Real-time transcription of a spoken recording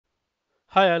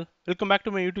Hi all, welcome back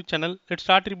to my YouTube channel. Let's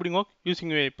start rebooting work using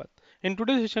UiPath. In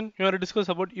today's session, we are going to discuss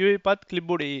about UiPath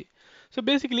Clipboard AI. So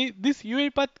basically, this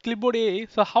UiPath Clipboard AI,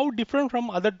 so how different from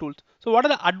other tools? So what are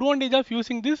the advantages of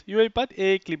using this UiPath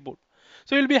AI Clipboard?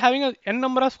 So we'll be having a n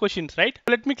number of questions, right?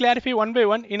 Let me clarify one by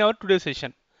one in our today's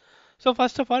session. So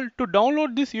first of all, to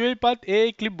download this UiPath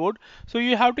AI Clipboard, so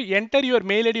you have to enter your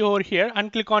mail ID over here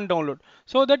and click on download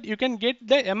so that you can get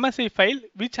the MSI file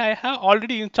which I have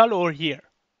already installed over here.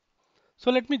 So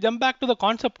let me jump back to the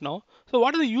concept now. So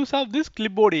what is the use of this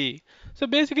clipboard AI? So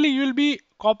basically you will be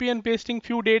copy and pasting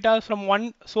few data from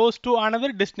one source to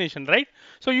another destination, right?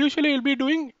 So usually you'll be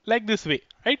doing like this way,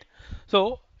 right?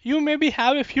 So you maybe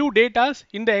have a few datas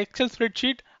in the Excel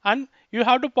spreadsheet and you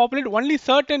have to populate only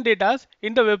certain datas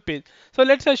in the web page. So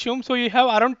let's assume so you have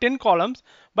around 10 columns,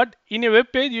 but in a web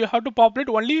page you have to populate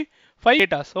only 5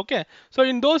 datas. Okay, so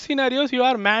in those scenarios you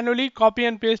are manually copy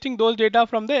and pasting those data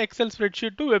from the Excel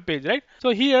spreadsheet to web page, right?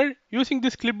 So here using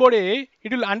this clipboard AI,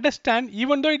 it will understand,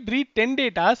 even though it read 10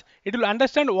 datas, it will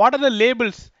understand what are the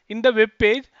labels in the web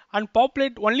page and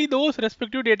populate only those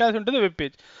respective data into the web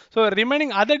page. So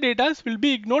remaining other data will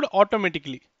be ignored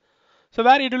automatically. So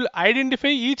where it will identify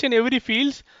each and every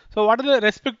fields. So what are the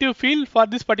respective field for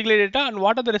this particular data and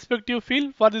what are the respective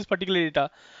field for this particular data,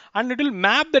 and it will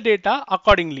map the data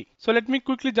accordingly. So let me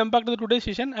quickly jump back to the today's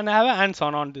session and I have a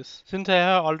hands-on on this. Since I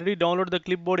have already downloaded the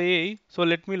clipboard AI, so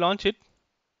let me launch it.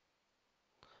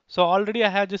 So already I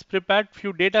have just prepared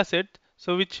few data sets,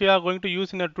 so which we are going to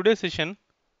use in our today's session.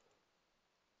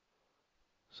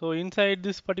 So inside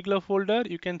this particular folder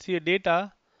you can see a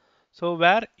data. So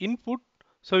where input,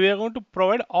 so we are going to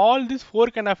provide all these four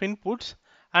kind of inputs,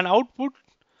 and output,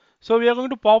 so we are going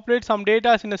to populate some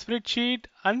data in a spreadsheet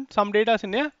and some data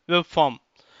in a web form.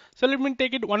 So let me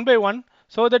take it one by one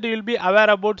so that you will be aware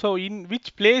about so in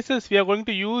which places we are going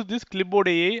to use this clipboard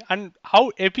AI and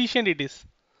how efficient it is.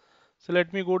 So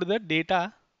let me go to the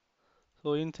data.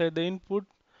 So inside the input,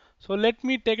 so let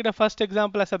me take the first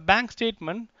example as a bank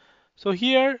statement. So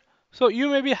here, so you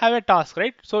maybe have a task,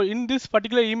 right? So in this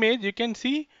particular image, you can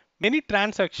see many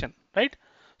transaction, right?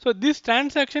 So this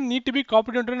transaction need to be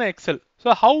copied into an Excel.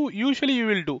 So how usually you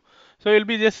will do? So you'll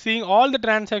be just seeing all the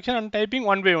transaction and typing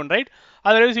one by one, right?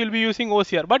 Otherwise you'll be using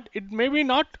OCR, but it may be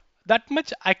not that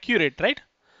much accurate, right?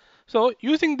 So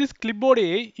using this clipboard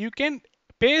AI, you can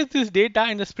paste this data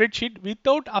in the spreadsheet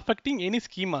without affecting any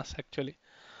schemas actually.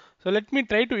 So let me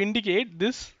try to indicate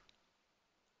this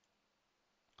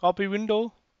copy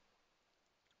window.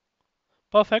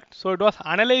 Perfect. So it was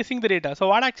analyzing the data. So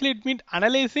what actually it means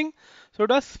analyzing? So it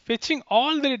was fetching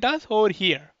all the data over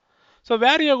here. So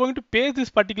where you are going to paste this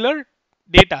particular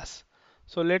data.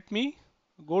 So let me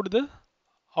go to the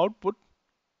output.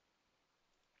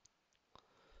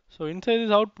 So inside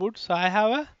this output, so I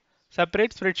have a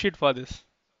separate spreadsheet for this.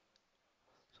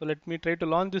 So let me try to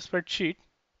launch this spreadsheet.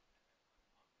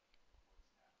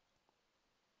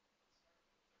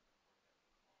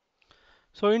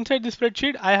 So inside this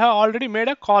spreadsheet, I have already made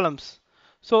a columns.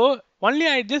 So only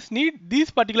I just need these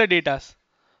particular data.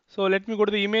 So let me go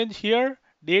to the image here,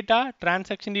 data,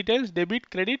 transaction details,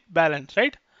 debit, credit, balance,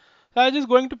 right? So I'm just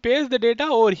going to paste the data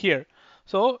over here.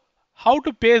 So how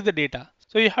to paste the data?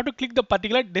 So you have to click the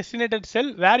particular designated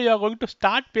cell where you are going to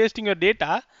start pasting your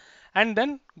data, and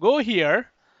then go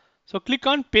here. So click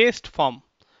on paste form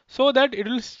so that it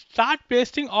will start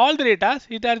pasting all the data.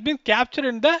 It has been captured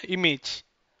in the image.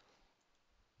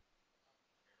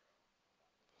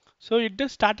 So it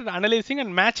just started analyzing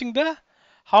and matching the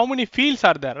how many fields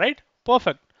are there, right?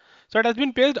 Perfect. So it has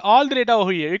been pasted all the data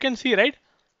over here. You can see, right?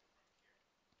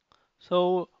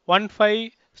 So 1 5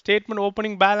 statement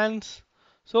opening balance.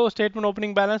 So statement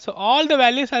opening balance. So all the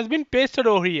values has been pasted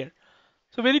over here.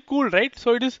 So very cool, right?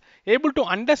 So it is able to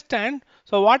understand.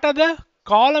 So what are the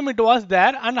column it was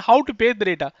there and how to paste the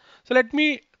data. So let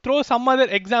me throw some other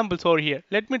examples over here.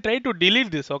 Let me try to delete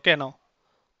this. Okay now.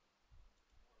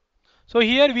 So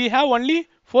here we have only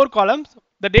 4 columns.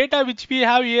 The data which we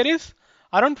have here is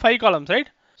around 5 columns, right?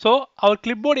 So our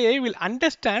clipboard AI will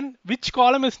understand which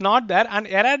column is not there and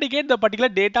eradicate the particular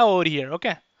data over here.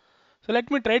 Okay. So let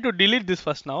me try to delete this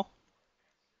first now.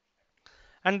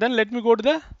 And then let me go to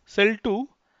the cell 2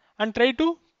 and try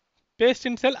to paste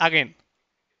in cell again.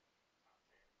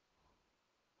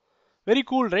 Very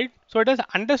cool, right? So it has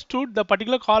understood the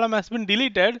particular column has been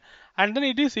deleted and then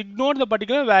it is ignored the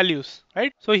particular values,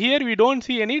 right? So here we don't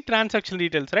see any transaction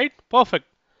details, right? Perfect.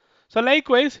 So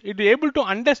likewise, it is able to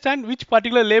understand which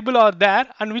particular label are there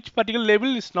and which particular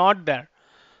label is not there.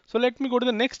 So let me go to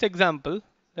the next example.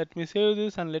 Let me save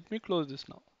this and let me close this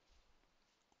now.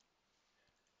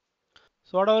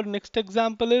 So what our next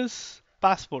example is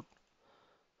passport.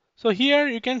 So here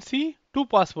you can see two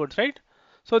passwords, right?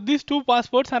 So these two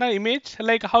passwords are an image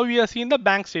like how we are seeing the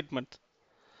bank statement.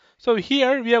 So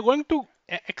here we are going to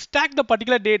extract the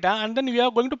particular data and then we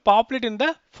are going to populate in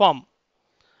the form.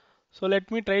 So let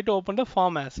me try to open the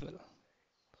form as well.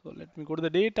 So let me go to the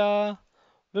data,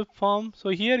 web form. So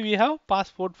here we have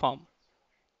passport form.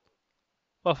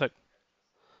 Perfect.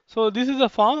 So this is a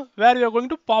form where we are going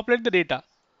to populate the data.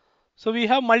 So we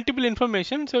have multiple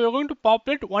information. So we are going to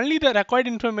populate only the required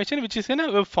information which is in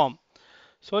a web form.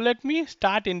 So let me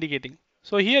start indicating.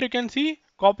 So here you can see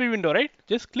copy window, right?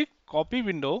 Just click copy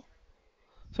window.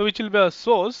 So which will be a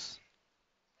source.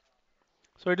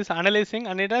 So it is analyzing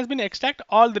and it has been extract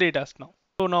all the data now.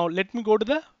 So now let me go to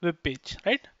the web page,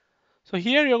 right? So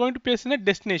here you're going to paste in a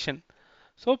destination.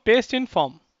 So paste in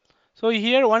form. So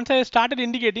here once I started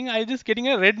indicating, I just getting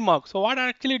a red mark. So what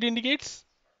actually it indicates?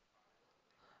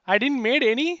 I didn't made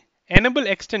any enable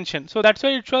extension. So that's why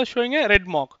it was showing a red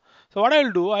mark. So what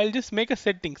I'll do, I'll just make a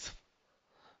settings.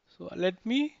 So let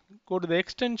me go to the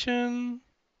extension.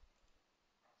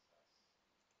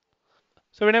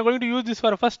 So when I'm going to use this for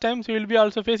the first time, so you'll be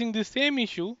also facing the same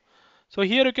issue. So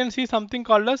here you can see something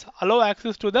called as allow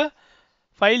access to the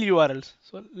file URLs.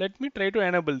 So let me try to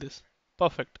enable this.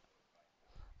 Perfect.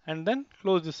 And then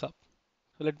close this up.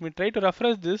 So let me try to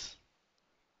refresh this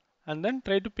and then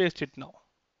try to paste it now.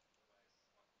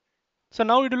 So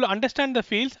now it will understand the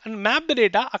fields and map the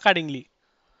data accordingly.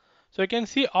 So you can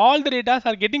see all the data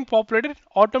are getting populated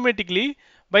automatically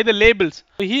by the labels.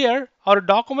 So here our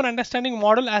document understanding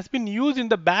model has been used in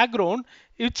the background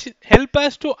which help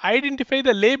us to identify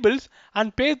the labels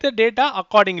and paste the data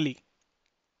accordingly.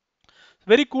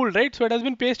 Very cool, right? So it has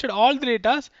been pasted all the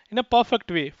data in a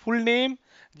perfect way. Full name,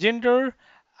 gender,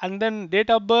 and then date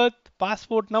of birth,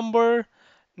 passport number,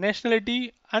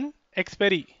 nationality, and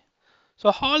expiry.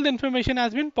 So all the information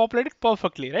has been populated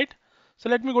perfectly, right? So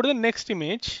let me go to the next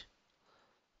image.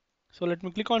 So let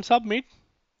me click on submit.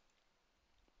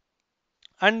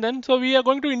 And then so we are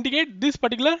going to indicate this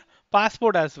particular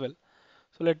passport as well.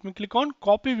 So let me click on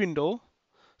copy window.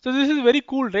 So this is very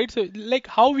cool, right? So like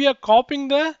how we are copying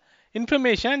the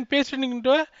information and pasting it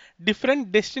into a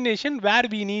different destination where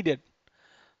we need it.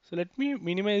 So let me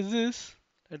minimize this.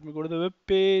 Let me go to the web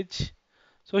page.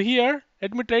 So here,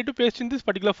 let me try to paste in this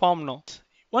particular form now.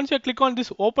 Once you click on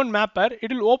this open mapper,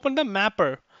 it will open the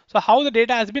mapper. So how the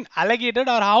data has been allocated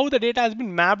or how the data has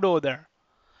been mapped over there.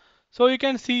 So you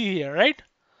can see here, right?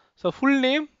 So full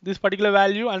name, this particular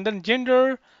value, and then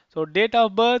gender, so date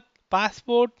of birth,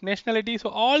 passport, nationality. So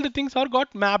all the things are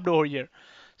got mapped over here.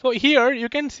 So here you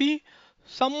can see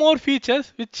some more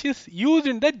features which is used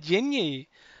in the GenAI.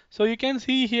 So you can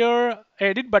see here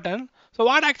edit button. So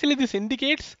what actually this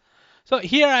indicates? So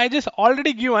here I just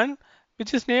already given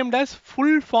which is named as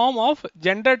full form of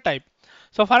gender type.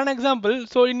 So for an example,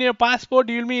 so in your passport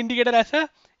you will be indicated as a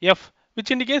F,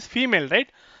 which indicates female, right?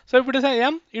 So if it is a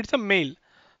M, it's a male.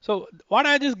 So what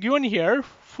I just given here,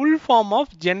 full form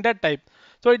of gender type.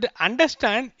 So it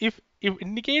understand if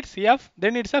indicates F,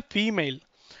 then it's a female.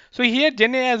 So here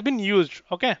Gen AI has been used.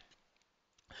 Okay.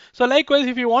 So likewise,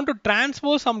 if you want to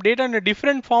transpose some data in a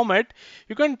different format,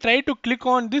 you can try to click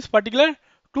on this particular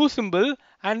two symbol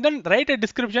and then write a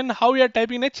description how you are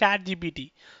typing in a chat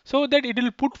GPT so that it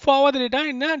will put forward the data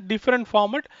in a different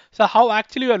format. So how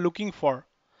actually you are looking for.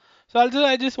 So also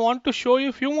I just want to show you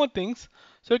a few more things.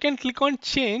 So you can click on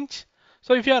change.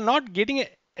 So if you are not getting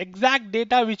exact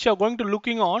data which you are going to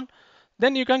looking on,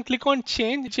 then you can click on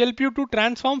change which help you to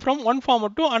transform from one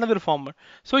format to another format.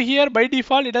 So here by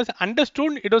default it has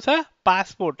understood it was a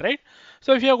passport, right?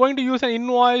 So if you are going to use an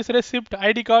invoice, receipt,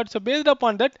 ID card, so based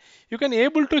upon that you can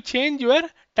able to change your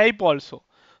type also.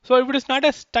 So if it is not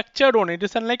a structured one, it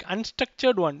is unlike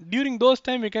unstructured one. During those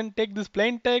time, you can take this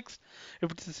plain text.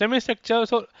 If it's a semi-structure,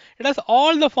 so it has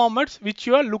all the formats which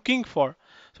you are looking for.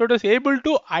 So it is able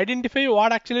to identify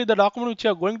what actually the document which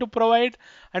you are going to provide,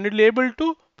 and it will able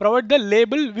to provide the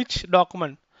label which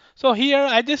document. So here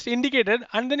I just indicated,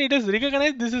 and then it is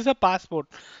recognized this is a passport.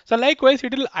 So likewise,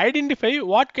 it will identify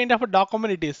what kind of a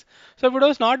document it is. So if it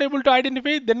was not able to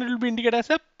identify, then it will be indicated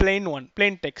as a plain one,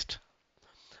 plain text.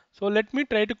 So let me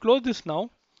try to close this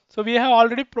now. So we have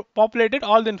already populated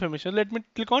all the information. Let me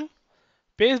click on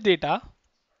paste data.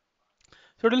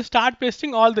 So it will start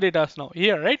pasting all the data now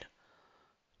here, right?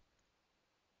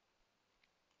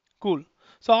 Cool.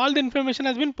 So all the information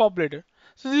has been populated.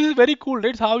 So this is very cool, right?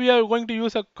 It's how we are going to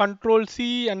use a control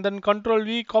C and then control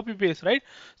V copy paste, right?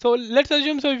 So let's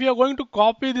assume so if you are going to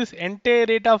copy this entire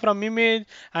data from image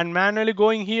and manually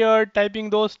going here, typing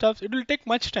those stuffs, it will take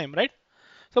much time, right?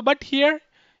 So but here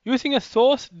using a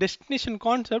source destination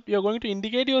concept, you're going to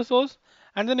indicate your source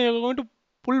and then you're going to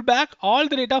pull back all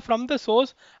the data from the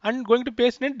source and going to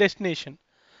paste in a destination.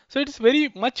 So it's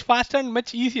very much faster and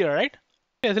much easier, right?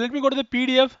 Okay, so let me go to the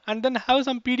PDF and then have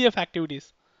some PDF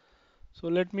activities. So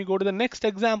let me go to the next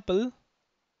example.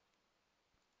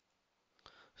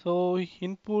 So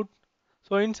input.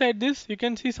 So inside this, you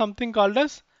can see something called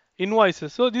as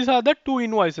invoices. So these are the two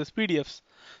invoices, PDFs.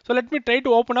 So let me try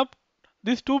to open up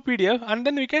these two PDF and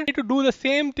then we can try to do the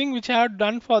same thing which I have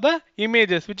done for the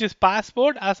images, which is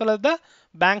passport as well as the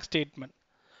bank statement.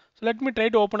 So let me try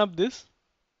to open up this.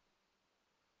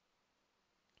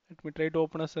 Let me try to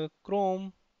open as a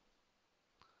Chrome.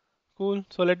 Cool.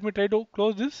 So let me try to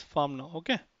close this form now.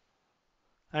 Okay.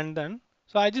 And then,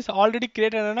 so I just already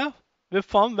created a web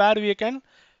form where we can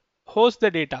host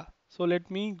the data. So let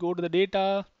me go to the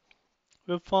data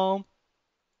web form.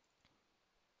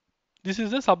 This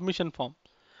is the submission form.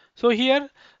 So here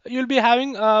you'll be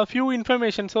having a few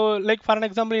information. So like for an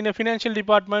example, in a financial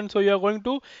department, so you're going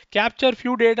to capture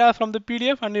few data from the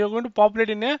PDF and you're going to populate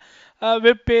in a,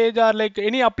 web page or like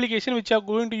any application which you're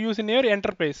going to use in your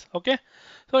enterprise. Okay.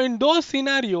 So in those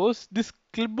scenarios, this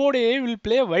clipboard AI will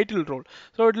play a vital role.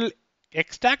 So it will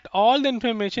extract all the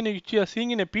information which you are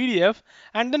seeing in a PDF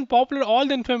and then populate all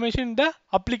the information in the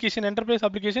application, enterprise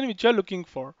application which you are looking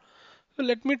for. So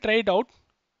let me try it out.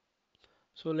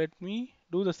 So let me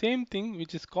do the same thing,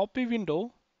 which is copy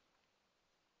window.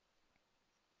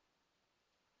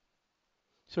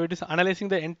 So it is analyzing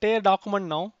the entire document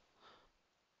now.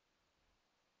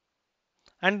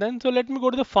 And then, so let me go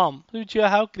to the form which you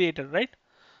have created, right?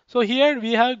 So here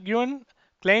we have given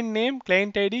client name,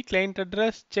 client ID, client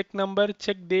address, check number,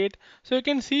 check date. So you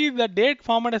can see the date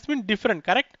format has been different,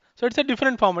 correct? So it's a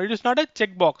different format. It is not a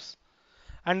checkbox.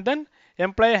 And then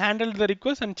employee handled the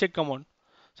request and check amount.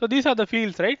 So these are the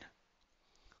fields, right?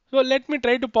 So let me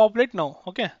try to populate now.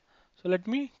 Okay. So let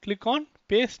me click on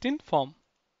paste in form.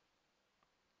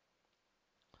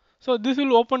 So this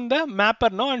will open the mapper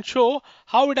now and show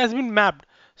how it has been mapped.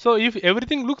 So if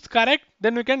everything looks correct,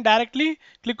 then we can directly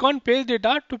click on paste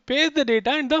data to paste the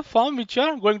data in the form which you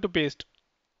are going to paste.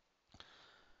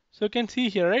 So you can see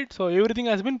here, right? So everything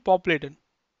has been populated.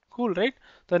 Cool, right?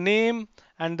 The name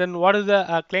and then what is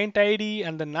the client ID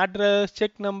and then address,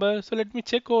 check number. So let me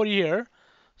check over here.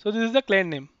 So this is the client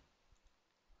name.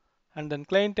 And then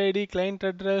client ID, client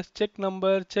address, check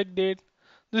number, check date.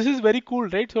 This is very cool,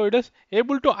 right? So it is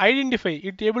able to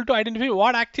identify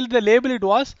what actually the label it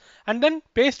was and then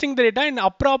pasting the data in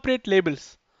appropriate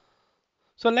labels.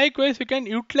 So likewise, you can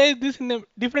utilize this in a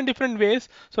different ways.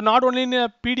 So not only in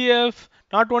a PDF,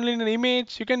 not only in an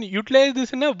image, you can utilize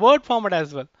this in a Word format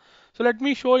as well. So let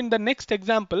me show in the next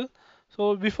example.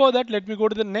 So before that, let me go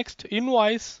to the next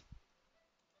invoice.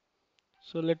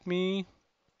 So let me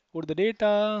go to the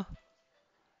data,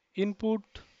 input.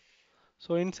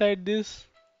 So inside this,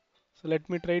 so let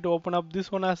me try to open up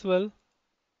this one as well.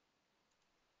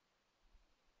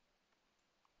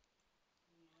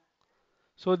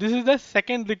 So this is the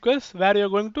second request where you're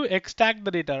going to extract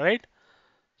the data, right?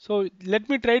 So let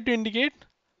me try to indicate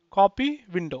copy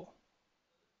window.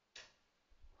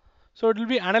 So it will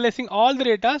be analyzing all the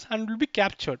data and will be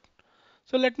captured.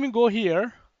 So let me go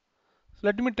here. So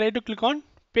let me try to click on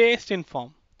paste in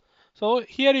form. So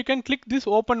here you can click this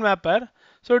open mapper.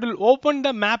 So it will open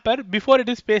the mapper before it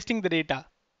is pasting the data.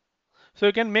 So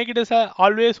you can make it as a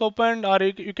always opened or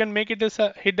you can make it as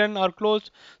a hidden or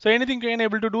closed. So anything you can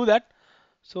able to do that.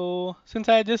 So since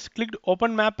I just clicked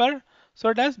open mapper, so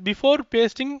it has before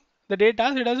pasting the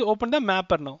data, it has opened the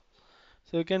mapper now.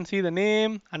 So you can see the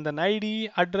name and then ID,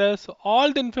 address, so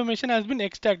all the information has been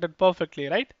extracted perfectly,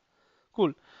 right?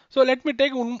 Cool. So let me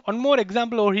take one more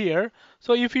example over here.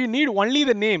 So if you need only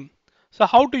the name, so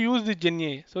how to use the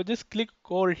GenAI? So just click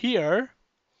over here,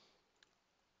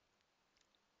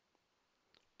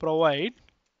 provide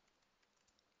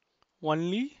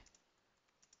only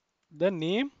the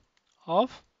name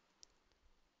of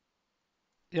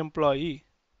employee.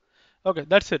 Okay,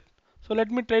 that's it. So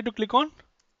let me try to click on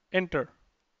enter.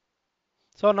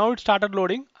 So now it started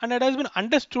loading and it has been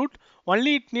understood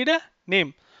only it need a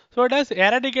name. So it has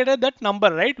eradicated that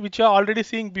number, right? Which you are already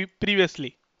seeing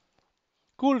previously.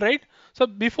 Cool, right? So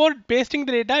before pasting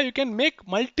the data, you can make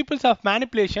multiples of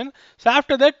manipulation. So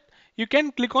after that, you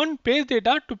can click on paste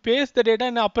data to paste the data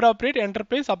in appropriate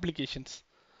enterprise applications.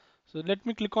 So let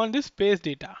me click on this paste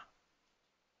data.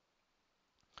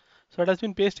 So it has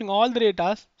been pasting all the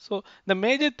data. So the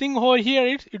major thing over here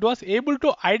is it was able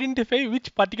to identify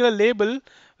which particular label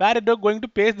where it was going to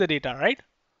paste the data, right?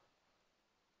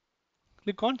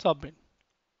 Click on submit.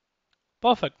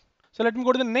 Perfect. So let me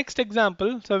go to the next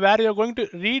example. So where you're going to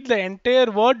read the entire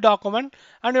Word document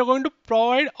and you're going to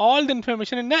provide all the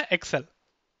information in the Excel.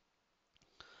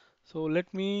 So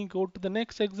let me go to the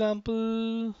next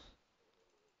example,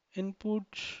 input.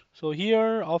 So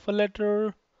here, offer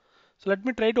letter. So let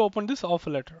me try to open this offer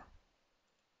letter.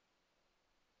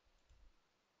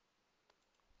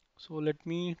 So let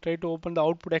me try to open the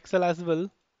output Excel as well.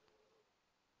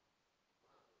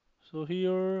 So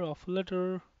here, offer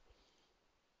letter.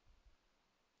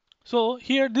 So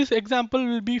here this example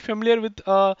will be familiar with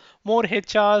more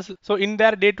HRs. So in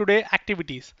their day-to-day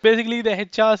activities, basically the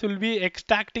HRs will be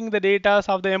extracting the data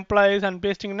of the employees and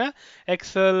pasting in a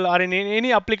Excel or in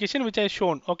any application which I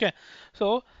shown. Okay.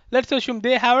 So let's assume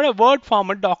they have a Word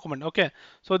format document. Okay.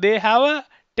 So they have a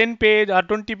 10 page or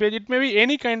 20 page. It may be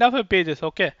any kind of a pages.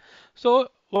 Okay. So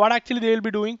what actually they will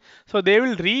be doing? So they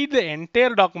will read the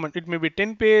entire document. It may be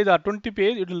 10 page or 20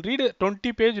 page. It will read a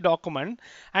 20 page document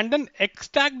and then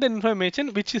extract the information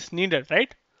which is needed,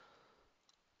 right?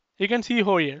 You can see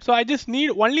over here. So I just need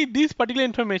only this particular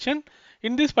information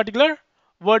in this particular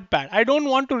word pad. I don't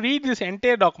want to read this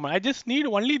entire document. I just need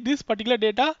only this particular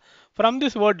data from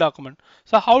this Word document.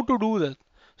 So how to do that?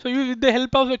 So you, with the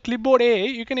help of the clipboard AI,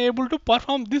 you can able to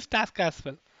perform this task as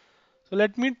well. So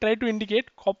let me try to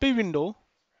indicate copy window.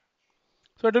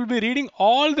 So it will be reading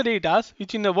all the data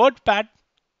which in the word pad,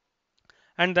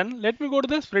 and then let me go to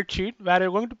the spreadsheet where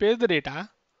you're going to paste the data.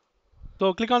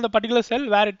 So click on the particular cell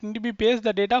where it need to be paste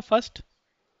the data first,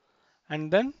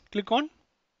 and then click on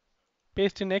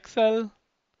paste in Excel.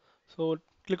 So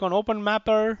click on open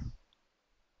mapper.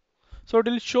 So it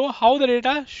will show how the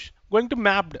data going to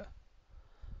mapped.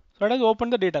 So let us open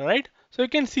the data, right? So you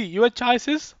can see your choice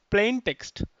is plain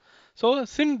text. So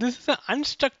since this is an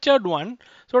unstructured one,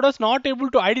 so it was not able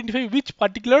to identify which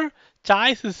particular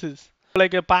choice this is.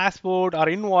 Like a passport or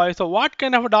invoice or what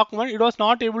kind of a document, it was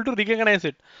not able to recognize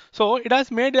it. So it has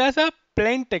made as a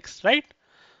plain text, right?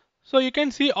 So you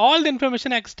can see all the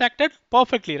information extracted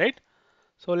perfectly, right?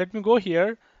 So let me go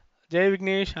here, Jay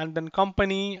Vignesh, and then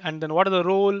company, and then what are the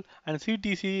role, and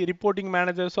CTC, reporting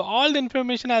manager. So all the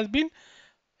information has been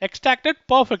extracted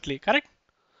perfectly, correct?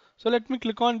 So let me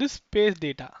click on this paste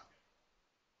data.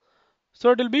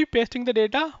 So it will be pasting the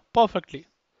data perfectly.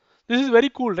 This is very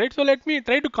cool, right? So let me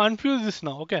try to confuse this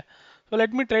now. Okay. So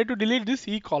let me try to delete this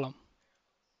E column.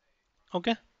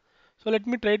 Okay. So let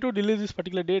me try to delete this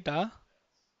particular data,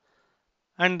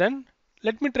 and then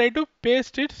let me try to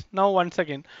paste it now once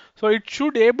again. So it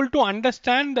should able to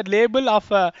understand the label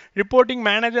of a reporting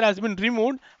manager has been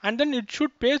removed, and then it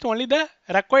should paste only the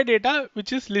required data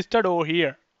which is listed over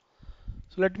here.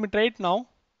 So let me try it now.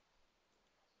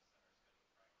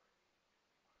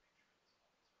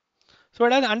 So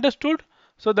it has understood.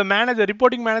 So the manager,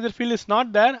 reporting manager field is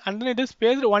not there, and then it is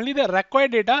pasted only the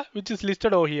required data which is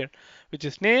listed over here, which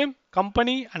is name,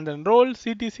 company, and then role,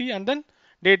 CTC, and then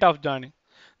date of joining.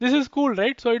 This is cool,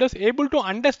 right? So it was able to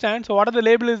understand. So what are the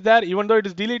label is there, even though it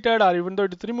is deleted or even though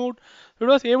it is removed, it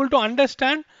was able to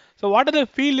understand. So what are the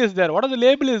field is there, what are the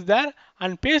label is there,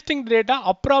 and pasting the data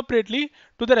appropriately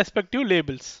to the respective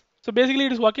labels. So basically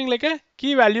it is working like a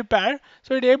key value pair.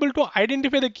 So it is able to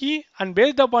identify the key, and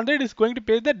based upon that it is going to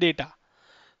paste the data.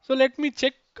 So let me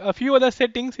check a few other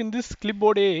settings in this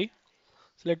clipboard AI.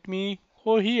 So let me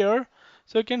go here.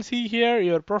 So you can see here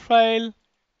your profile.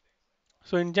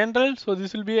 So in general, so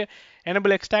this will be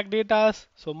enable extract data,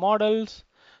 so models.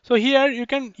 So here you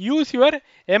can use your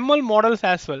ML models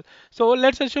as well. So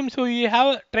let's assume so you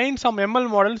have trained some ML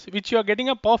models which you are getting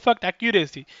a perfect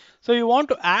accuracy. So you want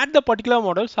to add the particular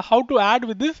model. So how to add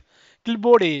with this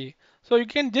clipboard AI? So you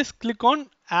can just click on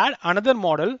add another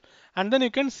model, and then you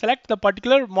can select the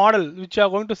particular model which you are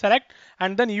going to select,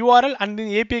 and then URL and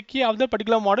the API key of the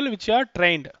particular model which you are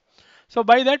trained. So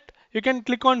by that you can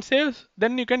click on save,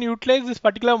 then you can utilize this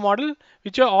particular model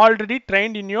which you are already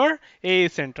trained in your AI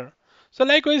center. So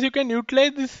likewise you can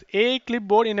utilize this AI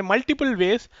clipboard in a multiple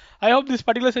ways. I hope this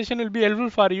particular session will be helpful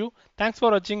for you. Thanks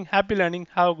for watching. Happy learning.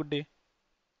 Have a good day.